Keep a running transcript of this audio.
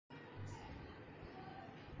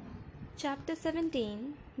Chapter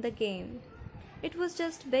 17. The Game. It was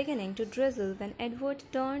just beginning to drizzle when Edward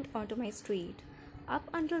turned onto my street. Up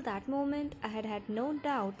until that moment, I had had no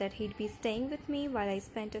doubt that he'd be staying with me while I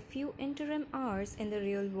spent a few interim hours in the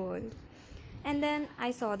real world. And then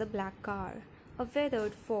I saw the black car, a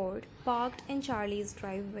weathered Ford, parked in Charlie's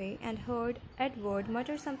driveway, and heard Edward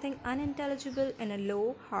mutter something unintelligible in a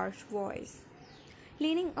low, harsh voice.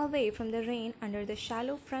 Leaning away from the rain under the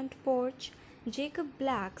shallow front porch, Jacob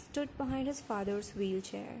Black stood behind his father's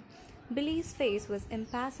wheelchair. Billy's face was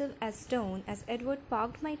impassive as stone as Edward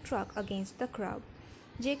parked my truck against the curb.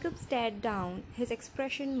 Jacob stared down, his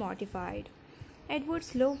expression mortified.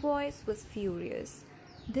 Edward's low voice was furious.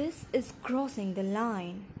 "This is crossing the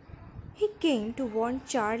line." "He came to warn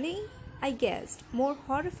Charlie?" I guessed, more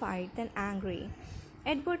horrified than angry.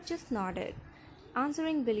 Edward just nodded,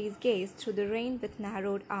 answering Billy's gaze through the rain with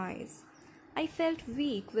narrowed eyes. I felt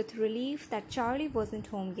weak with relief that Charlie wasn't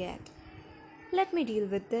home yet. "Let me deal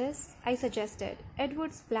with this," I suggested.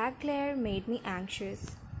 Edward's black glare made me anxious.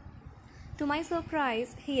 To my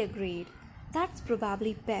surprise, he agreed. "That's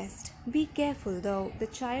probably best. Be careful, though.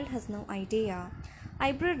 The child has no idea."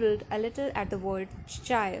 I bridled a little at the word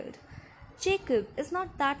child. "Jacob is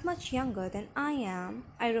not that much younger than I am,"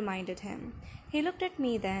 I reminded him. He looked at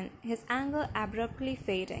me then, his anger abruptly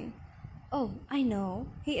fading. "Oh, I know,"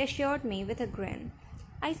 he assured me with a grin.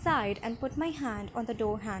 I sighed and put my hand on the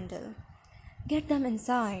door handle. "Get them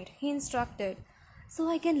inside," he instructed, "so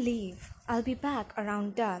I can leave. I'll be back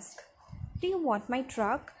around dusk." "Do you want my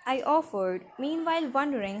truck?" I offered, meanwhile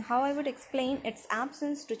wondering how I would explain its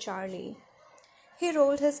absence to Charlie. He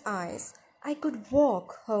rolled his eyes. "I could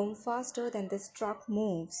walk home faster than this truck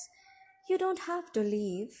moves." "You don't have to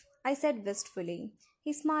leave," I said wistfully.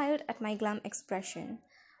 He smiled at my glum expression.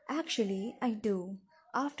 "Actually, I do.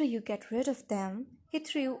 After you get rid of them," he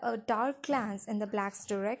threw a dark glance in the Black's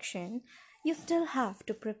direction, "you still have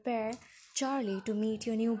to prepare Charlie to meet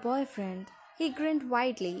your new boyfriend." He grinned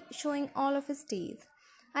widely, showing all of his teeth.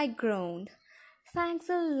 I groaned. "Thanks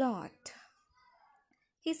a lot."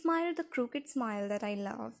 He smiled the crooked smile that I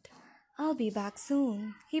loved. "I'll be back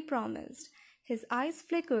soon," he promised. His eyes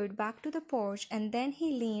flickered back to the porch and then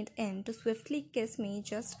he leaned in to swiftly kiss me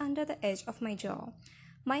just under the edge of my jaw.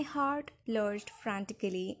 My heart lurched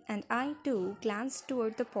frantically and I too glanced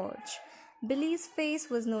toward the porch. Billy's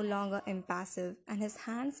face was no longer impassive and his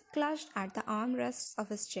hands clutched at the armrests of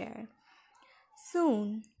his chair.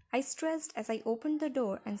 "Soon," I stressed as I opened the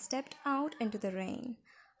door and stepped out into the rain.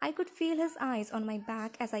 I could feel his eyes on my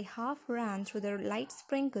back as I half ran through the light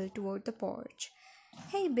sprinkle toward the porch.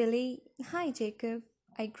 "Hey, Billy." "Hi, Jacob."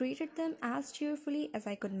 I greeted them as cheerfully as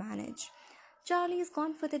I could manage. "Charlie's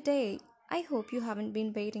gone for the day. I hope you haven't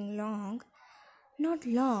been waiting long." "Not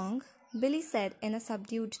long," Billy said in a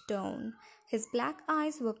subdued tone. His black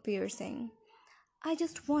eyes were piercing. "I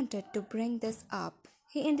just wanted to bring this up."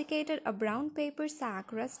 He indicated a brown paper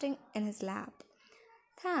sack resting in his lap.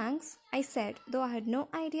 "Thanks," I said, though I had no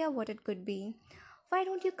idea what it could be. "Why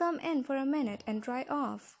don't you come in for a minute and dry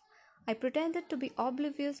off?" I pretended to be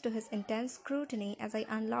oblivious to his intense scrutiny as I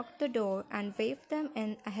unlocked the door and waved them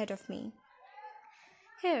in ahead of me.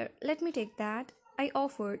 "Here, let me take that," I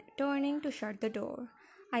offered, turning to shut the door.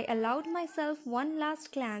 I allowed myself one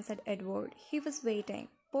last glance at Edward. He was waiting,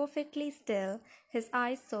 perfectly still, his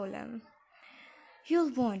eyes solemn.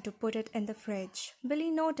 "You'll want to put it in the fridge,"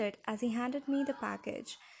 Billy noted as he handed me the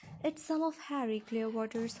package. "It's some of Harry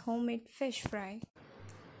Clearwater's homemade fish fry.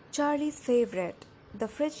 Charlie's favorite.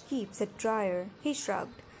 The fridge keeps it drier." He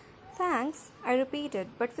shrugged. "Thanks," I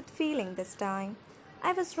repeated, but with feeling this time.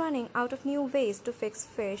 I was running out of new ways to fix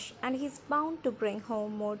fish, and he's bound to bring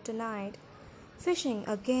home more tonight. "Fishing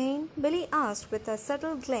again?" Billy asked with a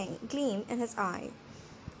subtle gleam in his eye.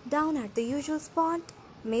 "Down at the usual spot?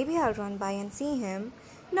 Maybe I'll run by and see him."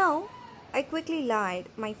 "No," I quickly lied,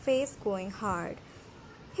 my face going hard.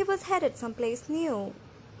 "He was headed someplace new,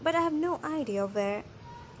 but I have no idea where."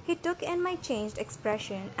 He took in my changed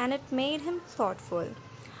expression, and it made him thoughtful.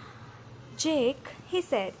 "Jake," he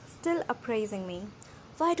said, still appraising me,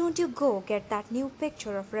 "why don't you go get that new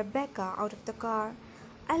picture of Rebecca out of the car?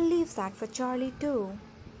 I'll leave that for Charlie too."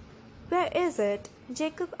 "Where is it?"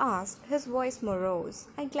 Jacob asked, his voice morose.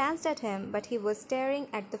 I glanced at him, but he was staring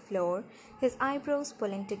at the floor, his eyebrows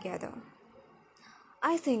pulling together.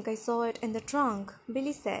 "I think I saw it in the trunk,"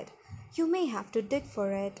 Billy said. "You may have to dig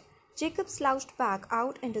for it." Jacob slouched back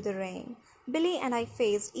out into the rain. Billy and I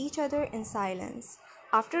faced each other in silence.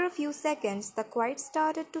 After a few seconds, the quiet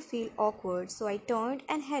started to feel awkward, so I turned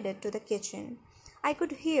and headed to the kitchen. I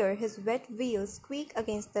could hear his wet wheels squeak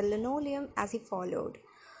against the linoleum as he followed.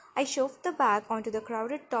 I shoved the bag onto the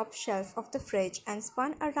crowded top shelf of the fridge and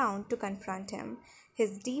spun around to confront him.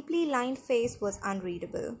 His deeply lined face was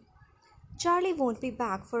unreadable. Charlie won't be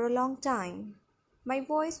back for a long time. My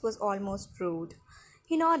voice was almost rude.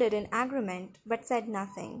 He nodded in agreement but said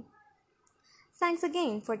nothing. Thanks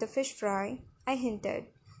again for the fish fry, I hinted.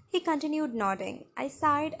 He continued nodding. I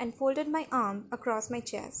sighed and folded my arm across my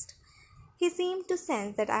chest. He seemed to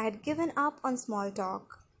sense that I had given up on small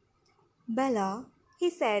talk. Bella, he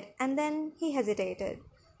said, and then he hesitated.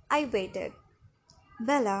 I waited.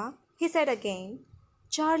 Bella, he said again,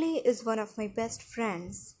 Charlie is one of my best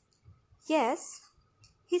friends. Yes,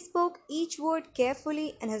 he spoke each word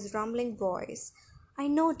carefully in his rumbling voice. I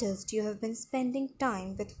noticed you have been spending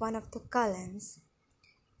time with one of the Cullens.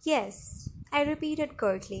 Yes, I repeated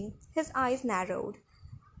curtly. His eyes narrowed.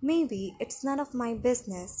 Maybe it's none of my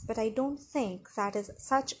business, but I don't think that is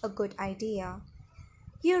such a good idea.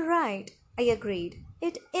 You're right, I agreed.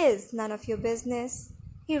 It is none of your business.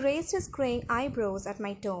 He raised his graying eyebrows at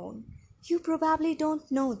my tone. You probably don't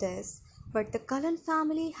know this, but the Cullen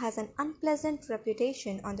family has an unpleasant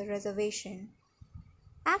reputation on the reservation.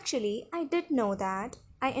 Actually, I did know that,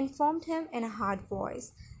 I informed him in a hard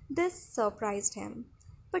voice. This surprised him.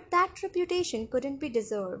 But that reputation couldn't be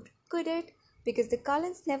deserved, could it? Because the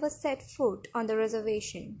Cullens never set foot on the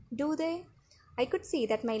reservation, do they? I could see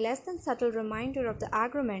that my less than subtle reminder of the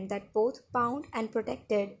agreement that both bound and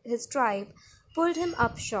protected his tribe pulled him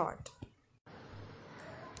up short.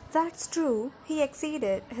 That's true, he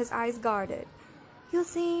acceded, his eyes guarded. You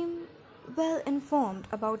seem well informed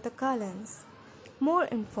about the Cullens. More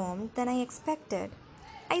informed than I expected.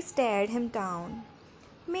 I stared him down.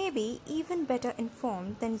 Maybe even better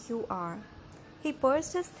informed than you are. He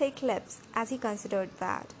pursed his thick lips as he considered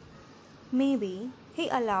that. Maybe, he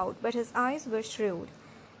allowed, but his eyes were shrewd.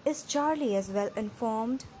 Is Charlie as well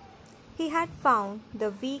informed? He had found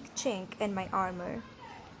the weak chink in my armor.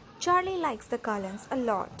 Charlie likes the Cullens a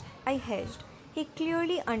lot, I hedged. He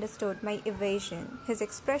clearly understood my evasion. His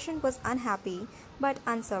expression was unhappy but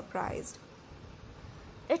unsurprised.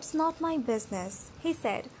 It's not my business, he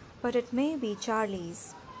said, but it may be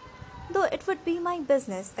Charlie's. Though it would be my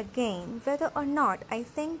business again, whether or not I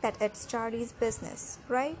think that it's Charlie's business,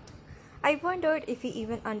 right? I wondered if he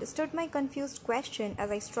even understood my confused question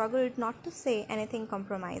as I struggled not to say anything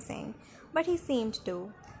compromising, but he seemed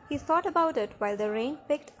to. He thought about it while the rain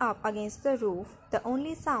picked up against the roof, the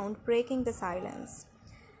only sound breaking the silence.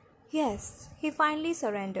 Yes, he finally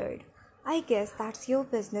surrendered. I guess that's your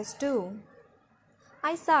business too.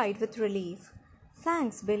 I sighed with relief.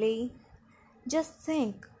 Thanks, Billy. Just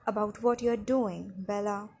think about what you're doing,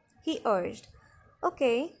 Bella, he urged.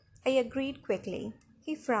 Okay, I agreed quickly.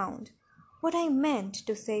 He frowned. What I meant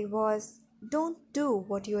to say was, don't do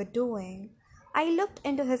what you're doing. I looked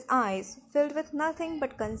into his eyes, filled with nothing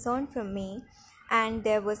but concern from me, and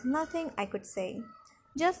there was nothing I could say.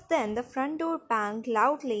 Just then the front door banged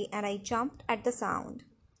loudly and I jumped at the sound.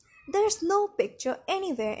 There's no picture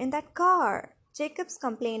anywhere in that car. Jacob's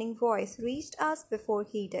complaining voice reached us before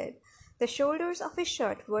he did. The shoulders of his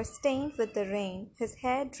shirt were stained with the rain, his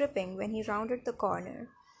hair dripping when he rounded the corner.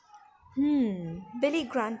 Billy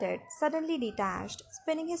grunted, suddenly detached,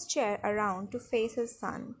 spinning his chair around to face his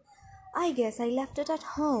son. I guess I left it at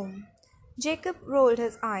home. Jacob rolled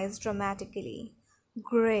his eyes dramatically.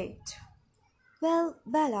 Great. Well,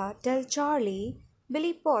 Bella, tell Charlie,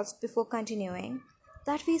 Billy paused before continuing,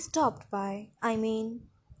 that we stopped by. I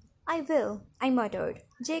will, I muttered.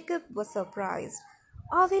 Jacob was surprised.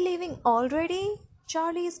 Are we leaving already?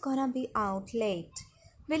 Charlie's gonna be out late,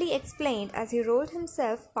 Billy explained as he rolled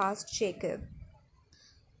himself past Jacob.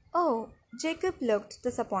 Oh, Jacob looked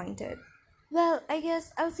disappointed. Well, I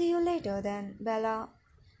guess I'll see you later then, Bella.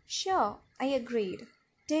 Sure, I agreed.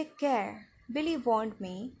 Take care, Billy warned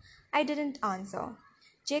me. I didn't answer.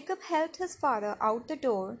 Jacob helped his father out the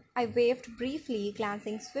door. I waved briefly,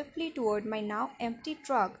 glancing swiftly toward my now empty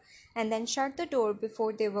truck, and then shut the door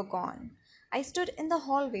before they were gone. I stood in the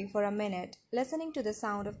hallway for a minute, listening to the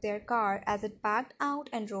sound of their car as it backed out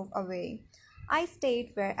and drove away. I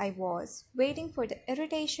stayed where I was, waiting for the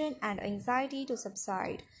irritation and anxiety to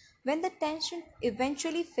subside. When the tension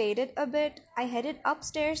eventually faded a bit, I headed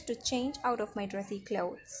upstairs to change out of my dressy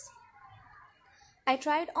clothes. I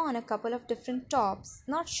tried on a couple of different tops,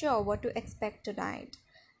 not sure what to expect tonight.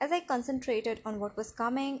 As I concentrated on what was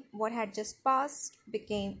coming, what had just passed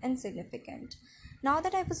became insignificant. Now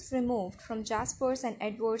that I was removed from Jasper's and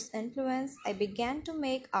Edward's influence, I began to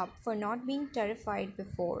make up for not being terrified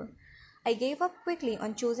before. I gave up quickly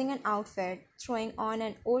on choosing an outfit, throwing on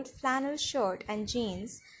an old flannel shirt and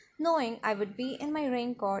jeans, knowing I would be in my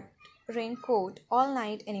raincoat all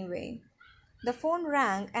night anyway. The phone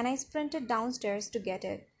rang and I sprinted downstairs to get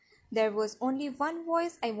it. There was only one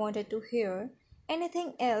voice I wanted to hear.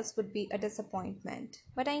 Anything else would be a disappointment.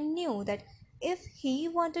 But I knew that if he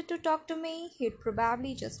wanted to talk to me, he'd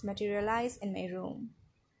probably just materialize in my room.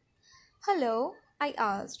 Hello, I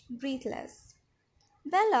asked, breathless.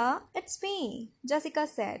 Bella, it's me, Jessica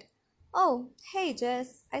said. Oh, hey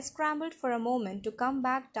Jess. I scrambled for a moment to come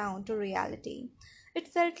back down to reality. It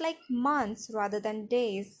felt like months rather than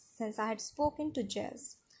days since I had spoken to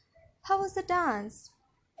Jess. How was the dance?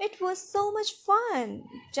 It was so much fun,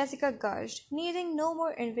 Jessica gushed, needing no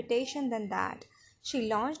more invitation than that. She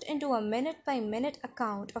launched into a minute by minute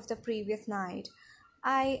account of the previous night.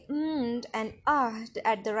 I mmm'd and ahed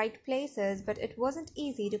at the right places, but it wasn't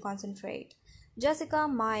easy to concentrate. Jessica,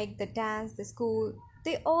 Mike, the dance, the school,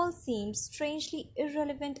 they all seemed strangely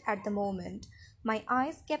irrelevant at the moment. My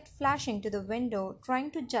eyes kept flashing to the window,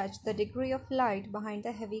 trying to judge the degree of light behind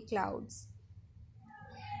the heavy clouds.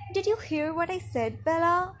 Did you hear what I said,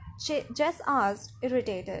 Bella? Jess asked,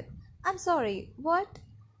 irritated. I'm sorry, what?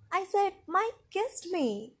 I said, Mike kissed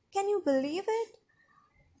me. Can you believe it?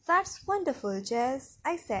 That's wonderful, Jess,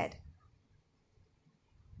 I said.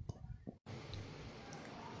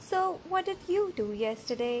 So, what did you do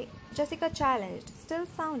yesterday? Jessica challenged, still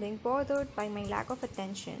sounding bothered by my lack of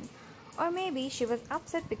attention. Or maybe she was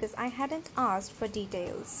upset because I hadn't asked for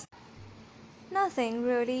details. Nothing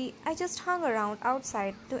really. I just hung around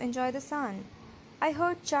outside to enjoy the sun. I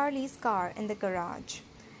heard Charlie's car in the garage.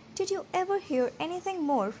 Did you ever hear anything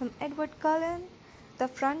more from Edward Cullen? The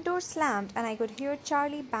front door slammed and I could hear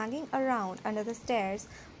Charlie banging around under the stairs,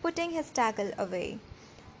 putting his tackle away.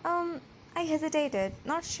 Um, I hesitated,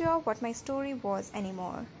 not sure what my story was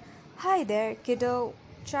anymore. Hi there, kiddo,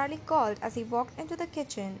 Charlie called as he walked into the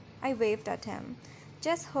kitchen. I waved at him.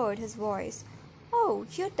 Jess heard his voice. Oh,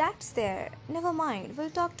 your dad's there. Never mind, we'll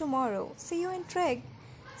talk tomorrow. See you in Trig.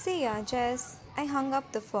 See ya, Jess. I hung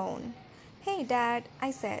up the phone. Hey, Dad,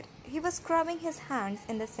 I said. He was scrubbing his hands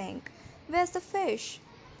in the sink. Where's the fish?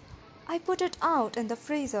 I put it out in the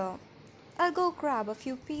freezer. I'll go grab a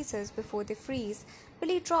few pieces before they freeze.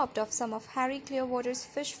 Billy dropped off some of Harry Clearwater's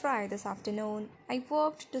fish fry this afternoon. I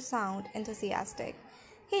worked to sound enthusiastic.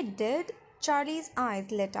 He did? Charlie's eyes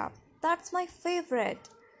lit up. That's my favorite.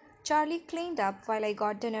 Charlie cleaned up while I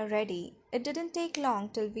got dinner ready. It didn't take long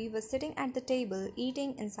till we were sitting at the table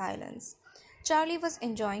eating in silence. Charlie was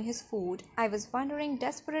enjoying his food. I was wondering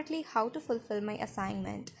desperately how to fulfill my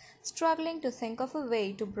assignment, struggling to think of a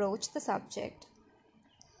way to broach the subject.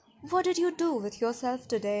 What did you do with yourself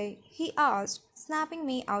today? He asked, snapping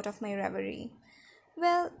me out of my reverie.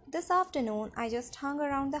 Well, this afternoon I just hung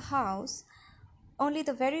around the house. Only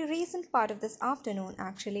the very recent part of this afternoon,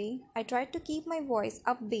 actually. I tried to keep my voice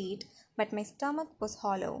upbeat, but my stomach was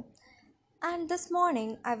hollow. And this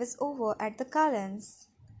morning I was over at the Cullens.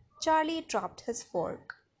 Charlie dropped his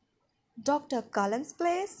fork. Dr. Cullen's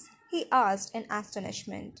place? He asked in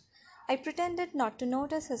astonishment. I pretended not to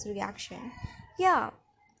notice his reaction. Yeah,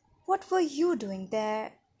 what were you doing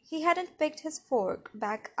there? He hadn't picked his fork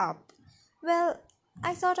back up. Well,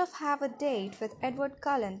 I sort of have a date with Edward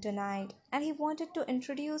Cullen tonight, and he wanted to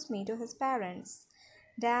introduce me to his parents.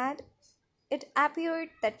 Dad, it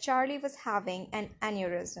appeared that Charlie was having an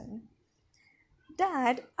aneurysm.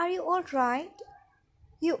 Dad, are you all right?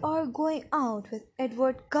 You are going out with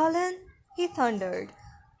Edward Cullen? He thundered.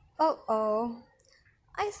 Oh.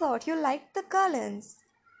 I thought you liked the Cullens.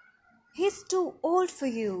 He's too old for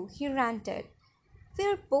you, he ranted.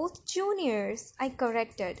 We're both juniors, I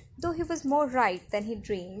corrected, though he was more right than he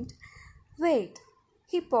dreamed. Wait,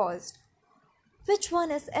 he paused. Which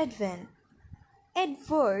one is Edwin?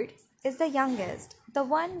 Edward is the youngest, the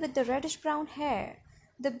one with the reddish brown hair,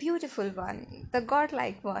 the beautiful one, the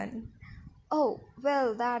godlike one. Oh,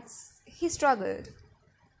 well, that's. He struggled.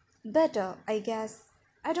 Better, I guess.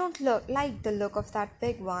 I don't like the look of that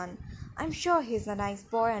big one. I'm sure he's a nice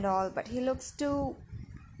boy and all, but he looks too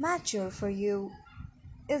mature for you.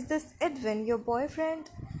 Is this Edwin your boyfriend?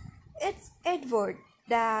 It's Edward,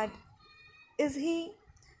 Dad. Is he?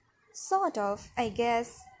 Sort of, I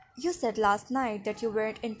guess. You said last night that you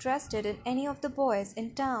weren't interested in any of the boys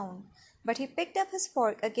in town. But he picked up his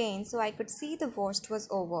fork again so I could see the worst was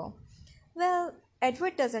over. Well,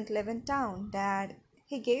 Edward doesn't live in town, Dad.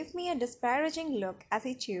 He gave me a disparaging look as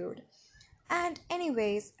he chewed. And,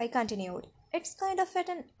 anyways, I continued, it's kind of at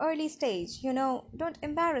an early stage, Don't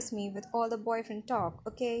embarrass me with all the boyfriend talk,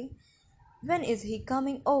 okay? When is he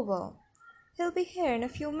coming over? He'll be here in a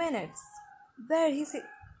few minutes. Where is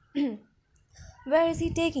he? Where is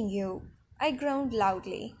he taking you? I groaned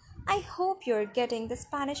loudly. I hope you're getting the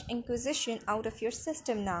Spanish Inquisition out of your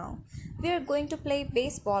system now. We're going to play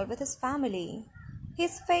baseball with his family.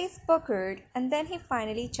 His face puckered and then he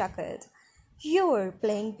finally chuckled. You're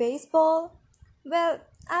playing baseball? Well,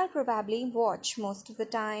 I'll probably watch most of the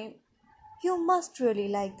time. You must really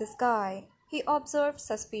like this guy, he observed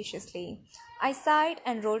suspiciously. I sighed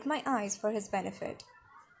and rolled my eyes for his benefit.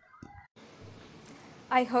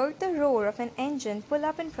 I heard the roar of an engine pull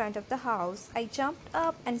up in front of the house. I jumped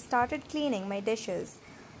up and started cleaning my dishes.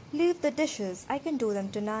 Leave the dishes, I can do them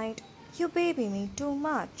tonight. You baby me too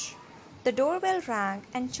much. The doorbell rang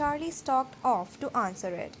and Charlie stalked off to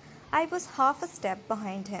answer it. I was half a step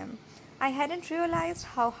behind him. I hadn't realized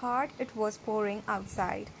how hard it was pouring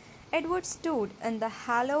outside. Edward stood in the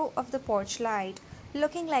halo of the porch light,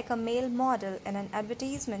 looking like a male model in an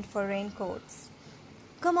advertisement for raincoats.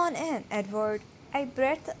 Come on in, Edward. I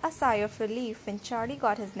breathed a sigh of relief when Charlie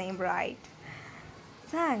got his name right.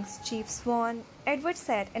 Thanks, Chief Swan, Edward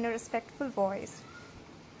said in a respectful voice.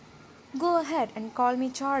 Go ahead and call me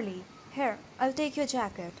Charlie. Here, I'll take your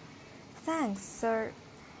jacket. Thanks, sir.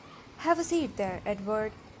 Have a seat there,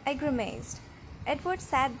 Edward. I grimaced. Edward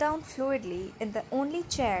sat down fluidly in the only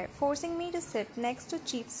chair, forcing me to sit next to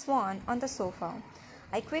Chief Swan on the sofa.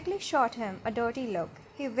 I quickly shot him a dirty look.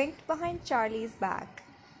 He winked behind Charlie's back.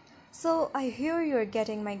 So I hear you're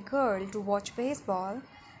getting my girl to watch baseball.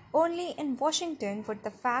 Only in Washington would the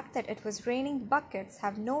fact that it was raining buckets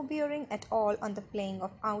have no bearing at all on the playing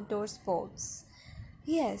of outdoor sports.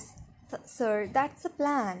 Yes, sir, that's the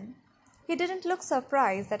plan. He didn't look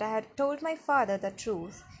surprised that I had told my father the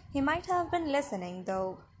truth. He might have been listening,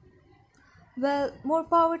 though. Well, more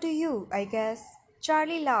power to you, I guess.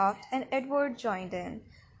 Charlie laughed and Edward joined in.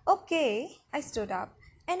 Okay, I stood up.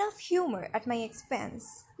 Enough humor at my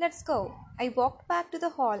expense. Let's go. I walked back to the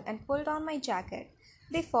hall and pulled on my jacket.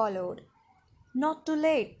 They followed. Not too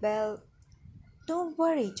late, Belle. Don't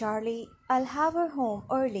worry, Charlie. I'll have her home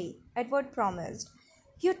early, Edward promised.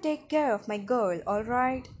 You take care of my girl, all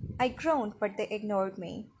right? I groaned, but they ignored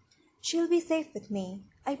me. She'll be safe with me.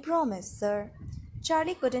 I promise, sir.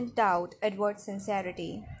 Charlie couldn't doubt Edward's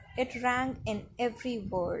sincerity. It rang in every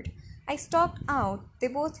word. I stalked out, they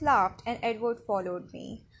both laughed, and Edward followed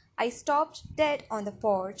me. I stopped dead on the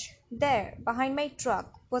porch. There, behind my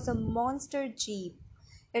truck, was a monster jeep.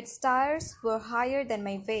 Its tires were higher than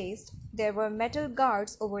my waist. There were metal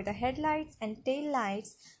guards over the headlights and tail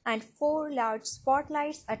lights, and four large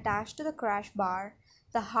spotlights attached to the crash bar.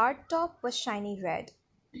 The hardtop was shiny red.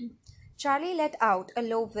 Charlie let out a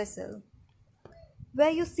low whistle.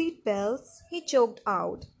 Wear your seat belts, he choked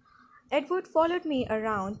out. Edward followed me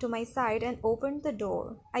around to my side and opened the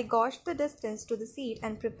door. I gauged the distance to the seat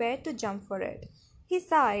and prepared to jump for it. He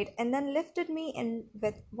sighed and then lifted me in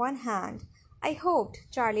with one hand. I hoped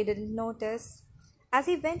Charlie didn't notice. As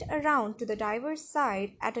he went around to the driver's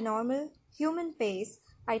side at a normal human pace,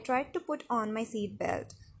 I tried to put on my seat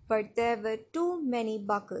belt, but there were too many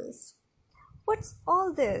buckles. What's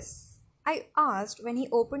all this? I asked when he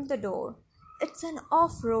opened the door. It's an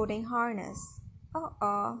off roading harness.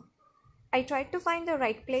 Uh-uh. I tried to find the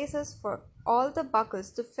right places for all the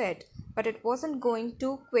buckles to fit, but it wasn't going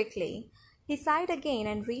too quickly. He sighed again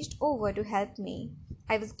and reached over to help me.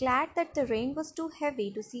 I was glad that the rain was too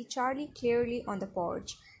heavy to see Charlie clearly on the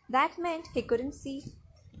porch. That meant he couldn't see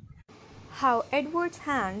how Edward's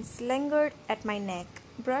hands lingered at my neck,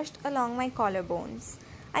 brushed along my collarbones.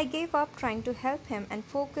 I gave up trying to help him and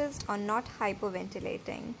focused on not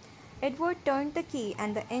hyperventilating. Edward turned the key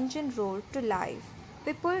and the engine roared to life.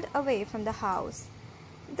 We pulled away from the house.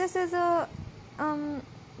 This is a, um,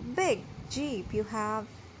 big Jeep you have.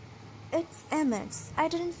 It's Emmett's. I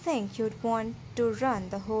didn't think you'd want to run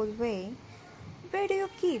the whole way. Where do you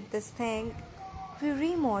keep this thing? We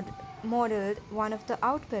remodeled one of the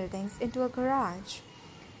outbuildings into a garage.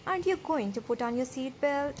 Aren't you going to put on your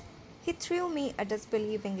seatbelt? He threw me a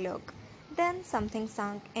disbelieving look. Then something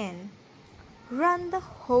sunk in. Run the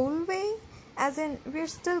whole way? As in, we're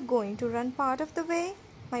still going to run part of the way?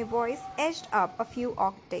 My voice edged up a few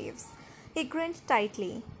octaves. He grinned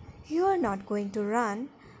tightly. You're not going to run.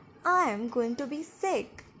 I'm going to be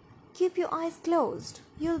sick. Keep your eyes closed.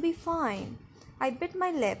 You'll be fine. I bit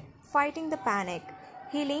my lip, fighting the panic.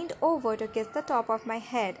 He leaned over to kiss the top of my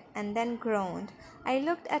head and then groaned. I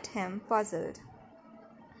looked at him, puzzled.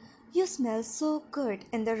 You smell so good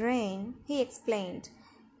in the rain, he explained.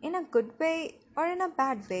 In a good way or in a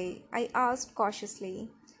bad way? I asked cautiously.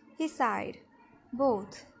 He sighed.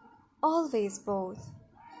 Both. Always both.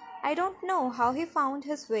 I don't know how he found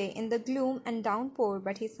his way in the gloom and downpour,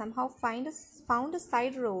 but he somehow found a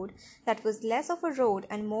side road that was less of a road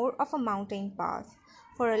and more of a mountain path.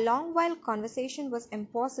 For a long while, conversation was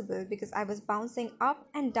impossible because I was bouncing up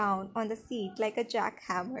and down on the seat like a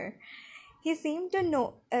jackhammer. He seemed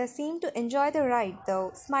to enjoy the ride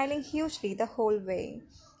though, smiling hugely the whole way.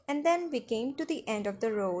 And then we came to the end of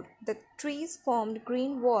the road. The trees formed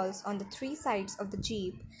green walls on the three sides of the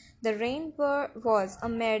jeep. The was a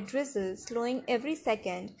mere drizzle, slowing every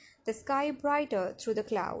second, the sky brighter through the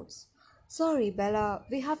clouds. Sorry, Bella,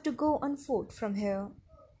 we have to go on foot from here.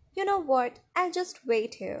 You know what? I'll just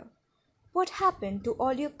wait here. What happened to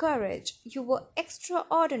all your courage? You were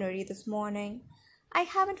extraordinary this morning. I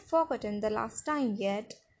haven't forgotten the last time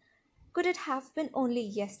yet. Could it have been only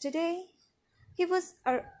yesterday? He was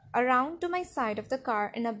around to my side of the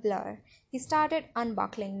car in a blur. He started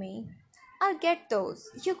unbuckling me. I'll get those.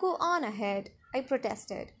 You go on ahead, I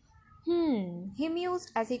protested. He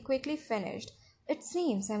mused as he quickly finished. It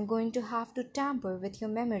seems I'm going to have to tamper with your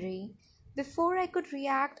memory. Before I could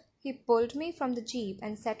react, he pulled me from the jeep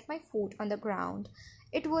and set my foot on the ground.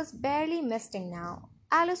 It was barely misting now.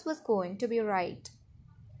 Alice was going to be right.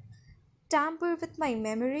 Tamper with my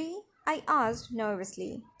memory? I asked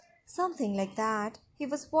nervously. Something like that. He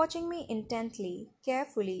was watching me intently,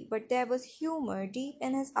 carefully, but there was humor deep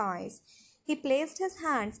in his eyes. He placed his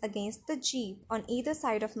hands against the jeep on either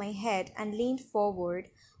side of my head and leaned forward,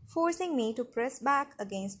 forcing me to press back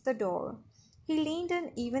against the door. He leaned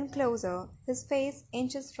in even closer, his face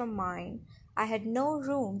inches from mine. I had no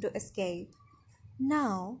room to escape.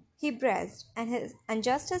 Now, he breathed, and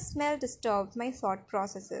just his smell disturbed my thought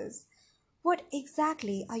processes. What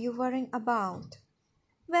exactly are you worrying about?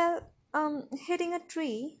 Well, hitting a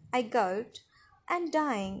tree, I gulped, and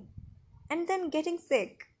dying, and then getting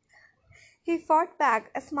sick. He fought back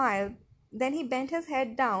a smile, then he bent his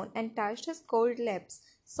head down and touched his cold lips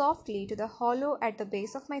softly to the hollow at the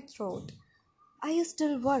base of my throat. Are you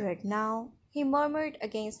still worried now? He murmured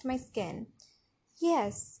against my skin.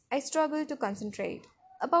 Yes, I struggled to concentrate.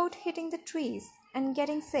 About hitting the trees and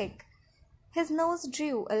getting sick. His nose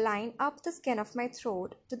drew a line up the skin of my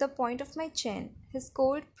throat to the point of my chin. His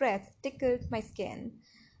cold breath tickled my skin.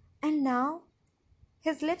 And now?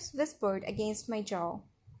 His lips whispered against my jaw.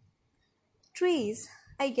 Trees,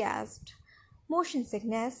 I gasped. Motion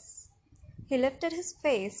sickness. He lifted his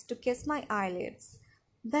face to kiss my eyelids.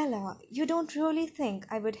 Bella, you don't really think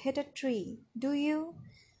I would hit a tree, do you?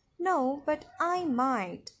 No, but I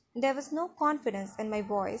might. There was no confidence in my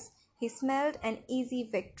voice. He smelled an easy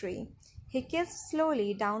victory. He kissed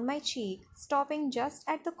slowly down my cheek, stopping just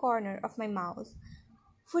at the corner of my mouth.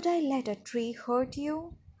 Would I let a tree hurt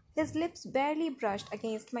you? His lips barely brushed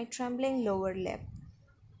against my trembling lower lip.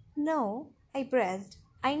 No, I breathed.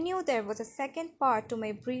 I knew there was a second part to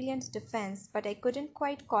my brilliant defense, but I couldn't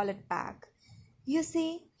quite call it back. You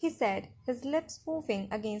see, he said, his lips moving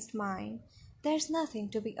against mine, there's nothing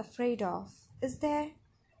to be afraid of, is there?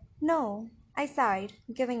 No, I sighed,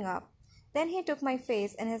 giving up. Then he took my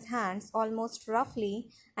face in his hands almost roughly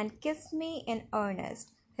and kissed me in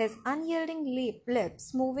earnest, his unyielding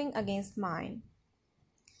lips moving against mine.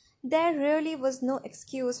 There really was no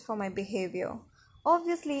excuse for my behavior.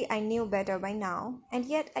 Obviously, I knew better by now, and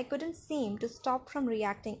yet I couldn't seem to stop from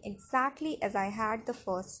reacting exactly as I had the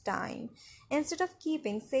first time. Instead of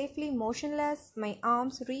keeping safely motionless, my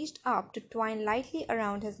arms reached up to twine lightly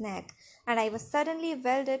around his neck, and I was suddenly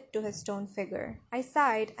welded to his stone figure. I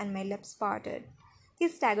sighed, and my lips parted. He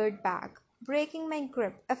staggered back, breaking my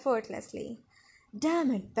grip effortlessly.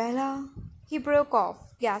 Damn it, Bella! He broke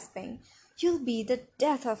off, gasping. You'll be the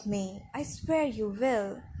death of me. I swear you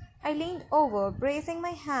will. I leaned over, bracing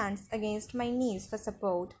my hands against my knees for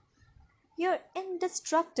support. You're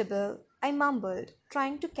indestructible, I mumbled,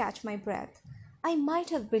 trying to catch my breath. I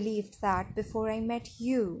might have believed that before I met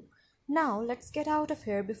you. Now let's get out of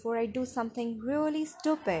here before I do something really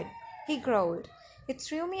stupid, he growled. He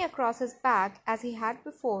threw me across his back as he had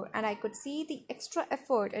before, and I could see the extra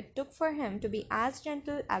effort it took for him to be as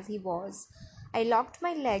gentle as he was. I locked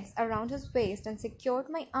my legs around his waist and secured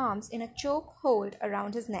my arms in a choke hold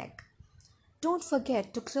around his neck. Don't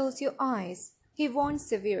forget to close your eyes, he warned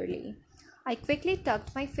severely. I quickly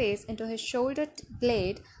tucked my face into his shoulder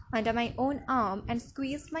blade under my own arm and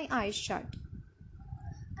squeezed my eyes shut.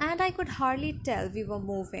 And I could hardly tell we were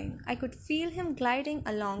moving. I could feel him gliding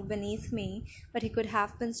along beneath me, but he could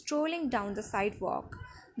have been strolling down the sidewalk.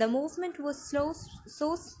 The movement was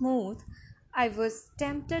so smooth, I was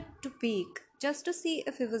tempted to peek, just to see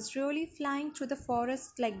if he was really flying through the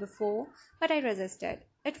forest like before, but I resisted.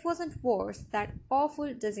 It wasn't worth that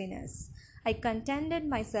awful dizziness. I contented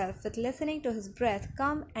myself with listening to his breath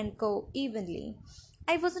come and go evenly.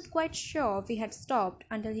 I wasn't quite sure if he had stopped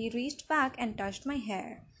until he reached back and touched my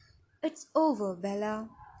hair. It's over, Bella.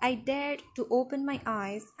 I dared to open my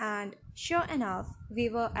eyes, and sure enough, we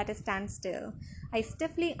were at a standstill. I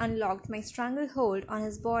stiffly unlocked my stranglehold on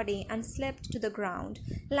his body and slipped to the ground,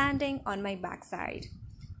 landing on my backside.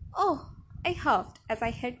 Oh, I huffed as I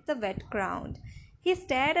hit the wet ground. He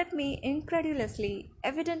stared at me incredulously,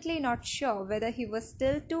 evidently not sure whether he was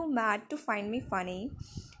still too mad to find me funny.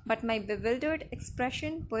 But my bewildered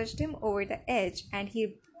expression pushed him over the edge and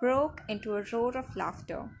he broke into a roar of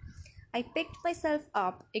laughter. I picked myself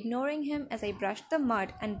up, ignoring him as I brushed the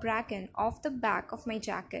mud and bracken off the back of my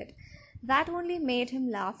jacket. That only made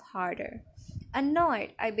him laugh harder.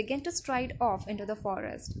 Annoyed, I began to stride off into the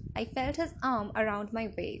forest. I felt his arm around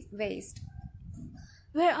my waist.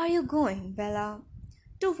 Where are you going, Bella?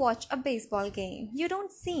 To watch a baseball game. You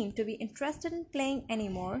don't seem to be interested in playing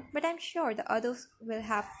anymore, but I'm sure the others will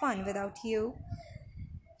have fun without you.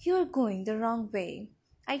 You're going the wrong way.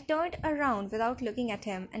 I turned around without looking at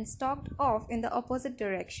him and stalked off in the opposite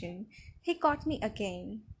direction. He caught me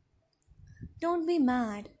again. Don't be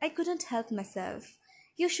mad. I couldn't help myself.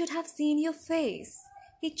 You should have seen your face.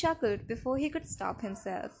 He chuckled before he could stop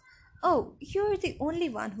himself. Oh, you're the only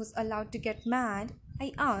one who's allowed to get mad?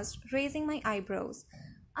 I asked, raising my eyebrows.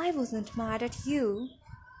 I wasn't mad at you.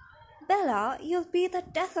 Bella, you'll be the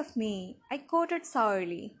death of me, I quoted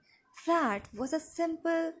sourly. That was a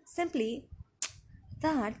simply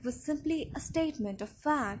a statement of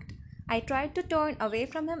fact. I tried to turn away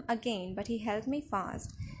from him again, but he held me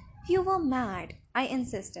fast. You were mad, I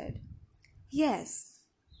insisted. Yes,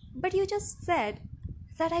 but you just said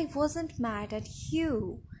that I wasn't mad at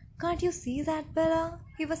you. Can't you see that, Bella?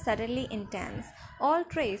 He was suddenly intense, all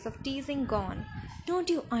trace of teasing gone. Don't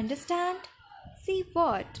you understand? See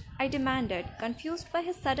what? I demanded, confused by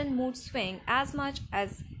his sudden mood swing as much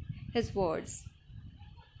as his words.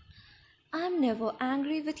 I'm never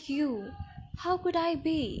angry with you. How could I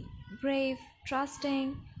be? Brave,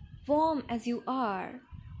 trusting, warm as you are.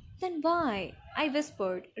 Then why? I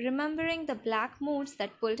whispered, remembering the black moods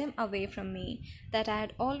that pulled him away from me, that I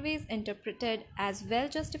had always interpreted as well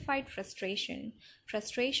justified frustration.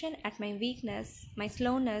 Frustration at my weakness, my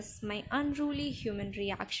slowness, my unruly human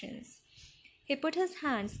reactions. He put his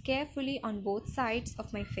hands carefully on both sides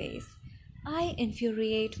of my face. I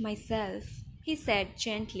infuriate myself, he said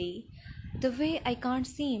gently, the way I can't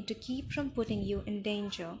seem to keep from putting you in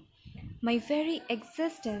danger. My very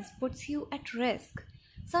existence puts you at risk.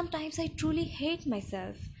 Sometimes I truly hate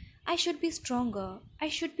myself. I should be stronger. I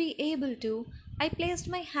should be able to. I placed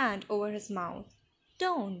my hand over his mouth.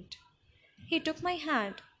 Don't. He took my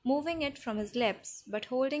hand, moving it from his lips but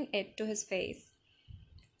holding it to his face.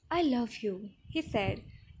 I love you, he said.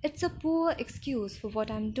 It's a poor excuse for what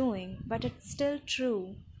I'm doing, but it's still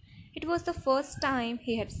true. It was the first time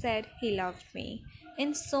he had said he loved me,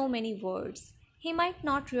 in so many words. He might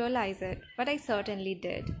not realize it, but I certainly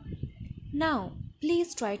did. Now,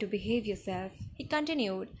 please try to behave yourself, he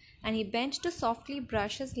continued, and he bent to softly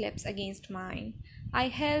brush his lips against mine. I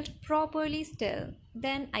held properly still.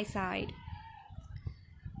 Then I sighed.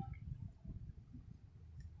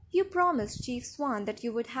 You promised Chief Swan that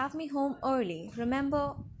you would have me home early,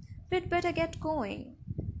 remember? We'd better get going.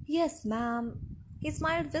 Yes, ma'am. He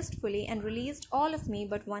smiled wistfully and released all of me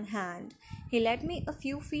but one hand. He led me a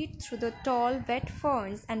few feet through the tall, wet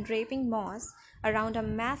ferns and draping moss around a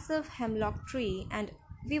massive hemlock tree, and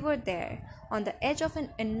we were there, on the edge of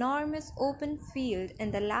an enormous open field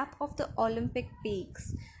in the lap of the Olympic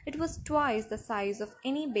peaks. It was twice the size of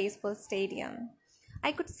any baseball stadium.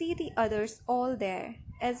 I could see the others all there,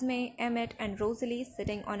 Esme, Emmett, and Rosalie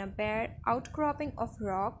sitting on a bare outcropping of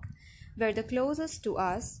rock were the closest to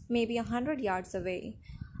us, maybe 100 yards away.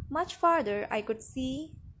 Much farther I could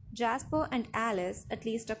see Jasper and Alice, at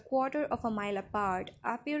least a quarter of a mile apart,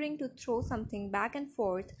 appearing to throw something back and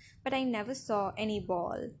forth, but I never saw any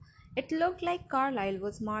ball. It looked like Carlyle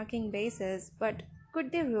was marking bases, but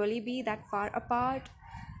could they really be that far apart?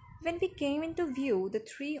 When we came into view, the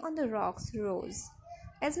tree on the rocks rose.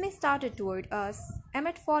 Esme started toward us.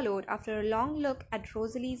 Emmett followed after a long look at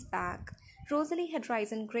Rosalie's back. Rosalie had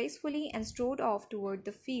risen gracefully and strode off toward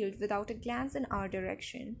the field without a glance in our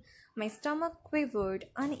direction. My stomach quivered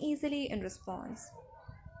uneasily in response.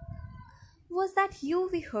 Was that you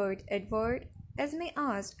we heard, Edward? Esme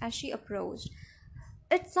asked as she approached.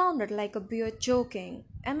 It sounded like a bear choking,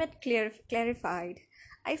 Emmett clarified.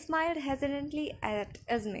 I smiled hesitantly at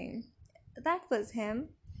Esme. That was him.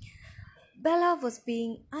 Bella was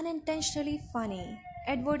being unintentionally funny,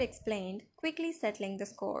 Edward explained, quickly settling the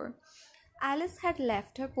score. Alice had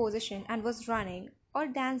left her position and was running, or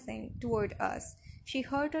dancing, toward us. She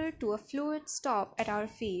hurtled to a fluid stop at our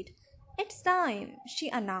feet. It's time, she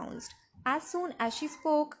announced. As soon as she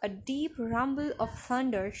spoke, a deep rumble of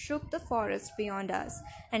thunder shook the forest beyond us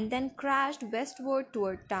and then crashed westward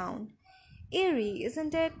toward town. Eerie,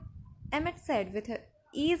 isn't it? Emmett said with her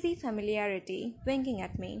easy familiarity, winking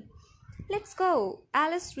at me. Let's go!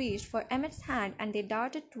 Alice reached for Emmett's hand and they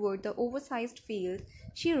darted toward the oversized field.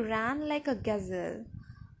 She ran like a gazelle.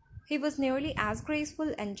 He was nearly as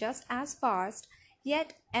graceful and just as fast,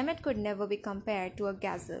 yet Emmett could never be compared to a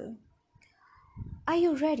gazelle. Are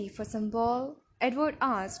you ready for some ball? Edward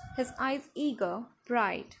asked, his eyes eager,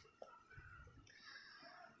 bright.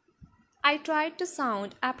 I tried to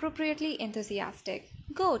sound appropriately enthusiastic.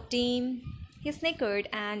 Go, team! He snickered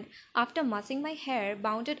and, after mussing my hair,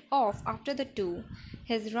 bounded off after the two.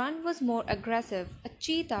 His run was more aggressive, a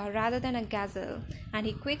cheetah rather than a gazelle, and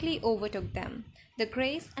he quickly overtook them. The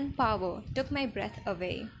grace and power took my breath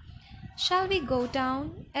away. Shall we go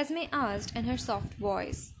down? Esme asked in her soft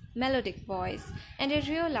voice, melodic voice, and I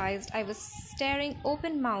realized I was staring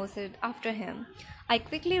open mouthed after him. I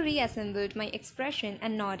quickly reassembled my expression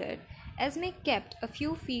and nodded. Esme kept a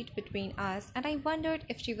few feet between us, and I wondered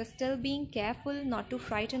if she was still being careful not to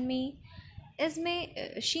frighten me.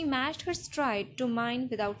 She matched her stride to mine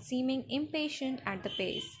without seeming impatient at the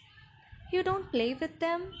pace. You don't play with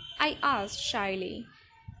them? I asked shyly.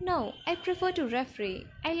 No, I prefer to referee.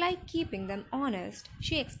 I like keeping them honest,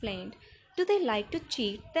 she explained. Do they like to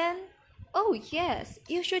cheat then? Oh, yes,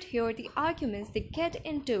 you should hear the arguments they get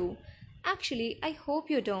into. Actually, I hope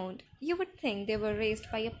you don't. You would think they were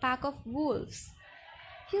raised by a pack of wolves.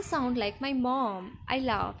 You sound like my mom. I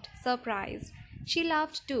laughed, surprised. She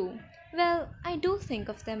laughed too. Well, I do think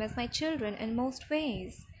of them as my children in most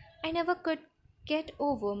ways. I never could get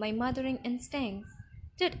over my mothering instincts.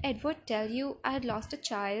 Did Edward tell you I had lost a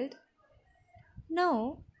child?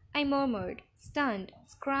 No, I murmured, stunned,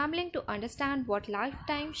 scrambling to understand what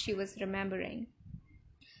lifetime she was remembering.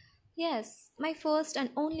 Yes, my first and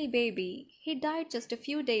only baby. He died just a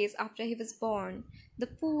few days after he was born. The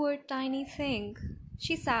poor tiny thing.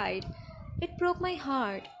 She sighed. It broke my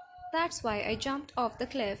heart. That's why I jumped off the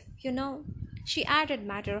cliff, you know. She added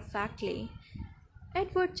matter of factly.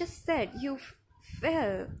 Edward just said you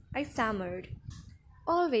fell, I stammered.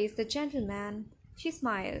 Always the gentleman. She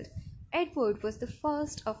smiled. Edward was the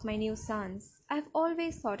first of my new sons. I've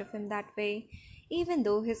always thought of him that way, even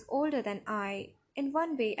though he's older than I, in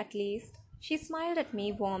one way at least. She smiled at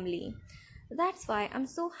me warmly. That's why I'm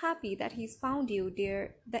so happy that he's found you,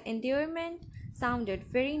 dear. The endearment sounded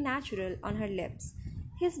very natural on her lips.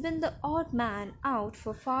 He's been the odd man out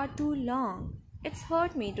for far too long. It's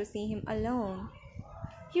hurt me to see him alone.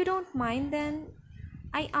 You don't mind then?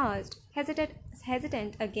 I asked,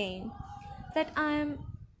 hesitant again, that I'm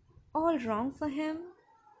all wrong for him?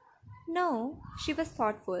 No, she was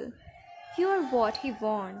thoughtful. You're what he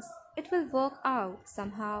wants. It will work out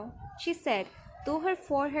somehow, she said, though her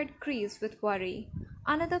forehead creased with worry.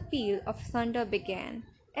 Another peal of thunder began.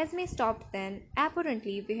 Esme stopped then.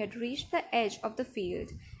 Apparently, we had reached the edge of the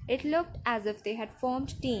field. It looked as if they had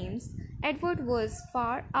formed teams. Edward was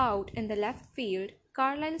far out in the left field.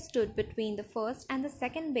 Carlyle stood between the first and the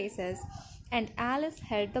second bases, and Alice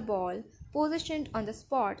held the ball, positioned on the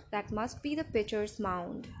spot that must be the pitcher's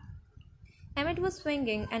mound. Emmett was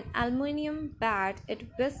swinging an aluminium bat. It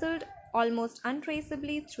whistled almost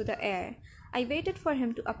untraceably through the air. I waited for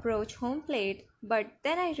him to approach home plate, but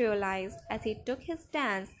then I realized as he took his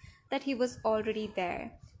stance that he was already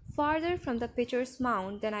there, farther from the pitcher's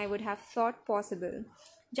mound than I would have thought possible.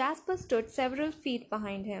 Jasper stood several feet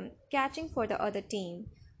behind him, catching for the other team.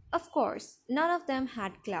 Of course, none of them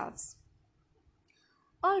had gloves.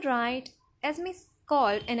 All right, Esme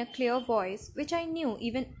called in a clear voice, which I knew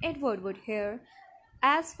even Edward would hear,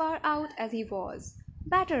 as far out as he was.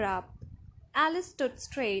 Batter up. Alice stood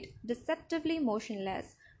straight, deceptively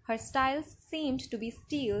motionless. Her style seemed to be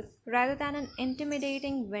steel rather than an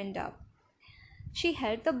intimidating wind-up. She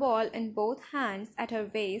held the ball in both hands at her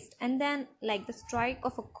waist, and then, like the strike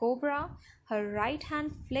of a cobra, her right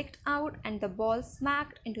hand flicked out and the ball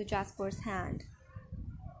smacked into Jasper's hand.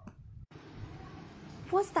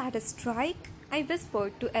 Was that a strike? I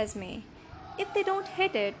whispered to Esme. If they don't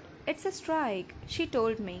hit it, it's a strike, she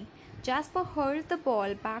told me. Jasper hurled the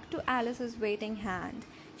ball back to Alice's waiting hand.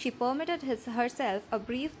 She permitted herself a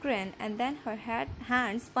brief grin and then her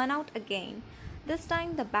hand spun out again. This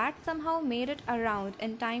time the bat somehow made it around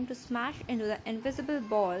in time to smash into the invisible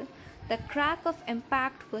ball. The crack of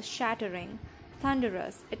impact was shattering,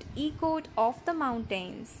 thunderous. It echoed off the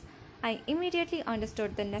mountains. I immediately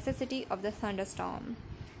understood the necessity of the thunderstorm.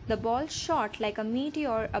 The ball shot like a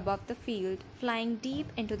meteor above the field, flying deep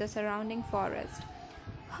into the surrounding forest.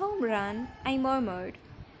 Home run, I murmured.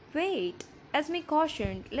 Wait, Esme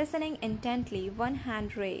cautioned, listening intently, one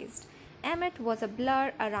hand raised. Emmett was a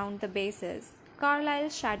blur around the bases, Carlyle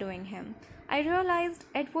shadowing him. I realized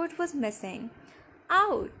Edward was missing.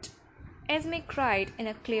 Out! Esme cried in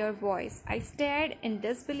a clear voice. I stared in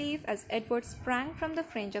disbelief as Edward sprang from the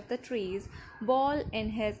fringe of the trees, ball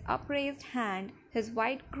in his upraised hand, his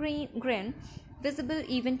white green grin visible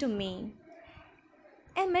even to me.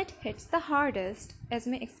 Emmett hits the hardest,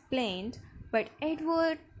 Esme explained, but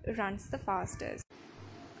Edward runs the fastest.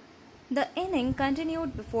 The inning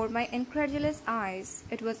continued before my incredulous eyes.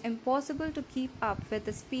 It was impossible to keep up with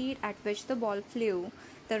the speed at which the ball flew,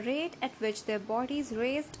 the rate at which their bodies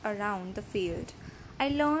raced around the field. I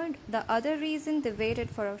learned the other reason they waited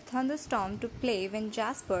for a thunderstorm to play when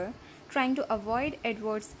Jasper, trying to avoid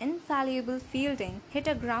Edward's infallible fielding, hit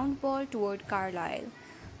a ground ball toward Carlyle.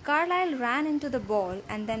 Carlyle ran into the ball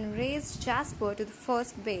and then raced Jasper to the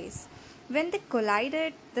first base. When they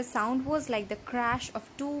collided, the sound was like the crash of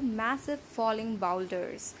two massive falling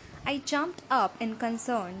boulders. I jumped up in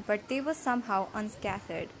concern, but they were somehow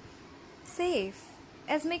unscathed. Safe,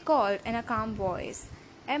 Esme called in a calm voice.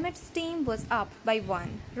 Emmett's team was up by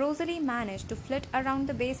one. Rosalie managed to flit around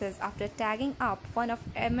the bases after tagging up one of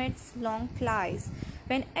Emmett's long flies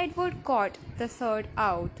when Edward caught the third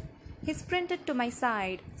out. He sprinted to my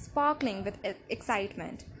side, sparkling with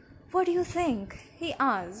excitement. "What do you think?" he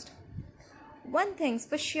asked. "One thing's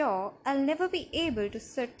for sure, I'll never be able to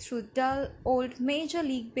sit through dull old Major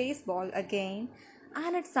League Baseball again.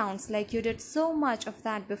 And it sounds like you did so much of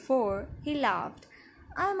that before." He laughed.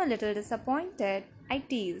 "I'm a little disappointed," I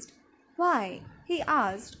teased. "Why?" he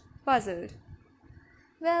asked, puzzled.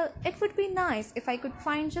 "Well, it would be nice if I could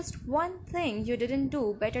find just one thing you didn't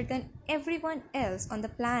do better than everyone else on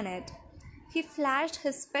the planet." He flashed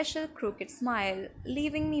his special crooked smile,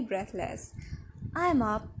 leaving me breathless. "I'm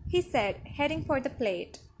up," he said, heading for the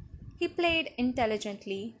plate. He played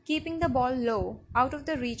intelligently, keeping the ball low, out of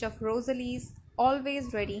the reach of Rosalie's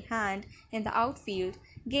always ready hand in the outfield,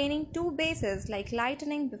 gaining two bases like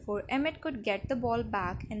lightning before Emmett could get the ball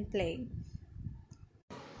back in play.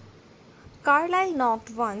 Carlyle knocked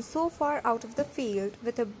one so far out of the field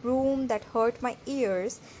with a broom that hurt my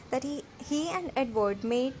ears that he and Edward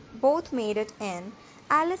both made it in.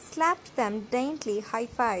 Alice slapped them daintily high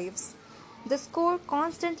fives. The score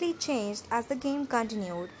constantly changed as the game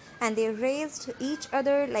continued, and they raced each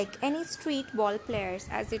other like any street ball players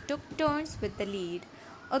as they took turns with the lead.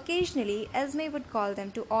 Occasionally, Esme would call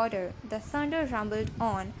them to order. The thunder rumbled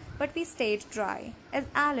on, but we stayed dry, as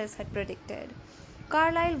Alice had predicted.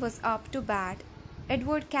 Carlyle was up to bat,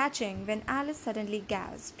 Edward catching when Alice suddenly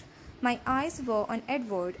gasped. My eyes were on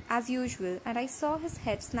Edward as usual, and I saw his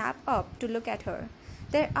head snap up to look at her.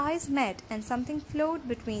 Their eyes met, and something flowed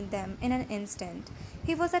between them in an instant.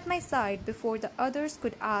 He was at my side before the others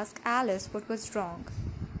could ask Alice what was wrong.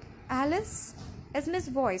 "Alice?" Esme's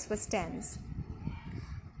voice was tense.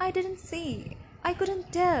 "I didn't see. I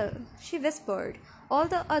couldn't tell," she whispered. All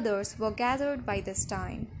the others were gathered by this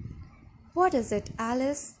time. "What is it,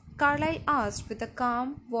 Alice?" Carlyle asked with the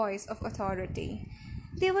calm voice of authority.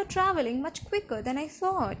 "They were traveling much quicker than I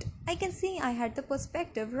thought. I can see I had the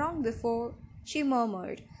perspective wrong before," she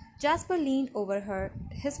murmured. Jasper leaned over her,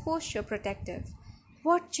 his posture protective.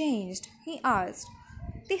 "What changed?" he asked.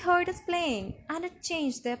 "They heard us playing, and it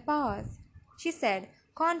changed their path," she said,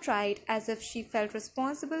 contrite as if she felt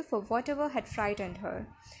responsible for whatever had frightened her.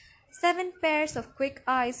 7 pairs of quick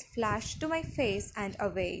eyes flashed to my face and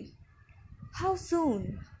away. "How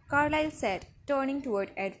soon?" Carlyle said, turning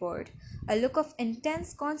toward Edward. A look of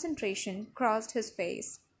intense concentration crossed his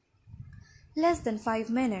face. "Less than 5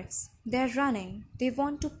 minutes. They're running. They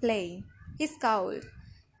want to play." He scowled.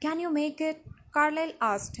 "Can you make it?" Carlyle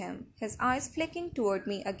asked him, his eyes flicking toward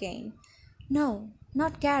me again. "No,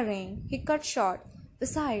 not carrying," he cut short.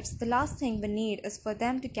 "Besides, the last thing we need is for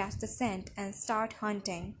them to catch the scent and start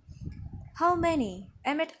hunting." "How many?"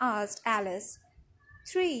 Emmett asked Alice.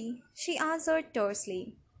 "3," she answered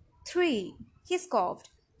tersely. "3," he scoffed.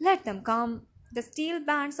 "Let them come." The steel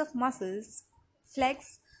bands of muscles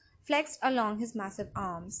flexed along his massive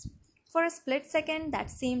arms. For a split second that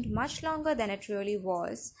seemed much longer than it really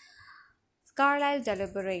was, Carlyle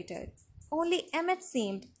deliberated. Only Emmett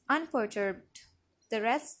seemed unperturbed. The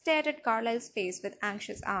rest stared at Carlyle's face with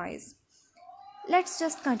anxious eyes. "Let's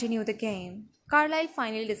just continue the game," Carlyle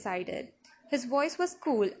finally decided. His voice was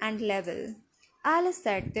cool and level. Alice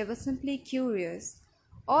said they were simply curious.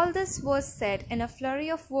 All this was said in a flurry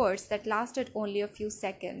of words that lasted only a few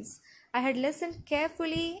seconds. I had listened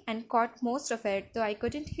carefully and caught most of it, though I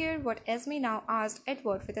couldn't hear what Esme now asked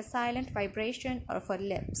Edward with a silent vibration of her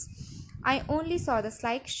lips. I only saw the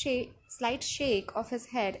slight shake of his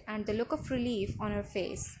head, and the look of relief on her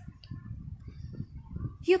face.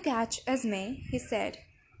 You catch Esme, he said.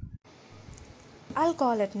 I'll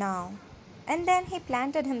call it now. And then he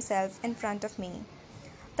planted himself in front of me.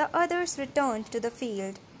 The others returned to the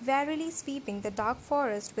field, warily sweeping the dark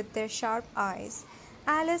forest with their sharp eyes.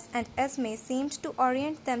 Alice and Esme seemed to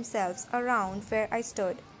orient themselves around where I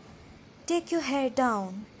stood. Take your hair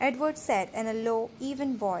down, Edward said in a low,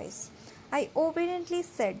 even voice. I obediently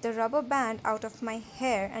set the rubber band out of my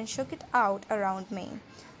hair and shook it out around me.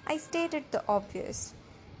 I stated the obvious.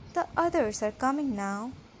 The others are coming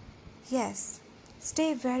now. Yes.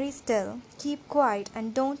 Stay very still, keep quiet,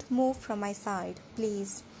 and don't move from my side,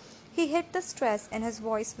 please. He hid the stress in his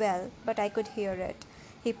voice well, but I could hear it.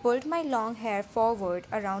 He pulled my long hair forward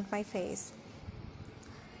around my face.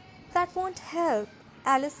 That won't help,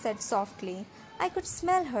 Alice said softly. I could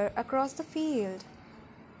smell her across the field.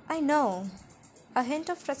 I know. A hint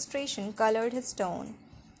of frustration colored his tone.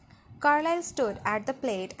 Carlyle stood at the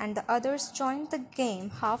plate and the others joined the game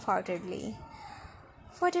half-heartedly.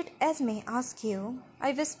 What did Esme ask you?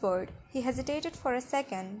 I whispered. He hesitated for a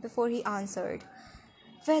second before he answered.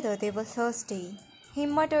 Whether they were thirsty. He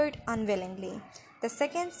muttered unwillingly. The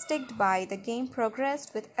seconds ticked by. The game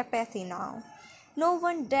progressed with apathy now. No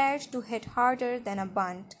one dared to hit harder than a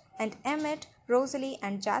bunt, and Emmett, Rosalie,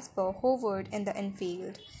 and Jasper hovered in the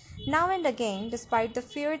infield. Now and again, despite the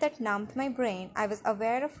fear that numbed my brain, I was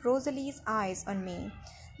aware of Rosalie's eyes on me.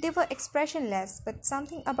 They were expressionless, but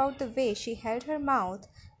something about the way she held her mouth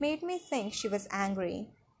made me think she was angry.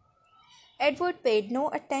 Edward paid no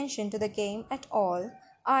attention to the game at all,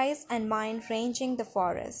 eyes and mind ranging the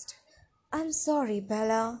forest. I'm sorry,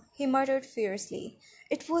 Bella, he muttered fiercely.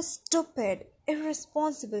 It was stupid,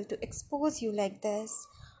 irresponsible to expose you like this.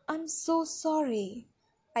 I'm so sorry.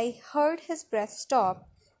 I heard his breath stop,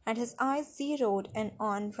 and his eyes zeroed in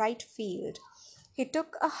on right field. He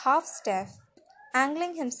took a half step,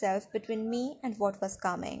 angling himself between me and what was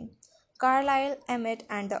coming. Carlyle, Emmett,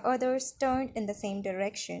 and the others turned in the same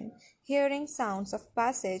direction, hearing sounds of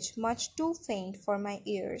passage much too faint for my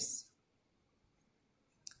ears.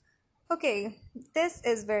 Okay, this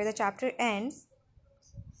is where the chapter ends.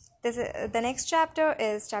 The next chapter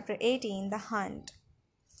is chapter 18, The Hunt.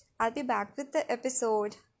 I'll be back with the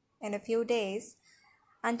episode in a few days.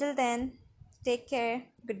 Until then, take care.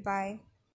 Goodbye.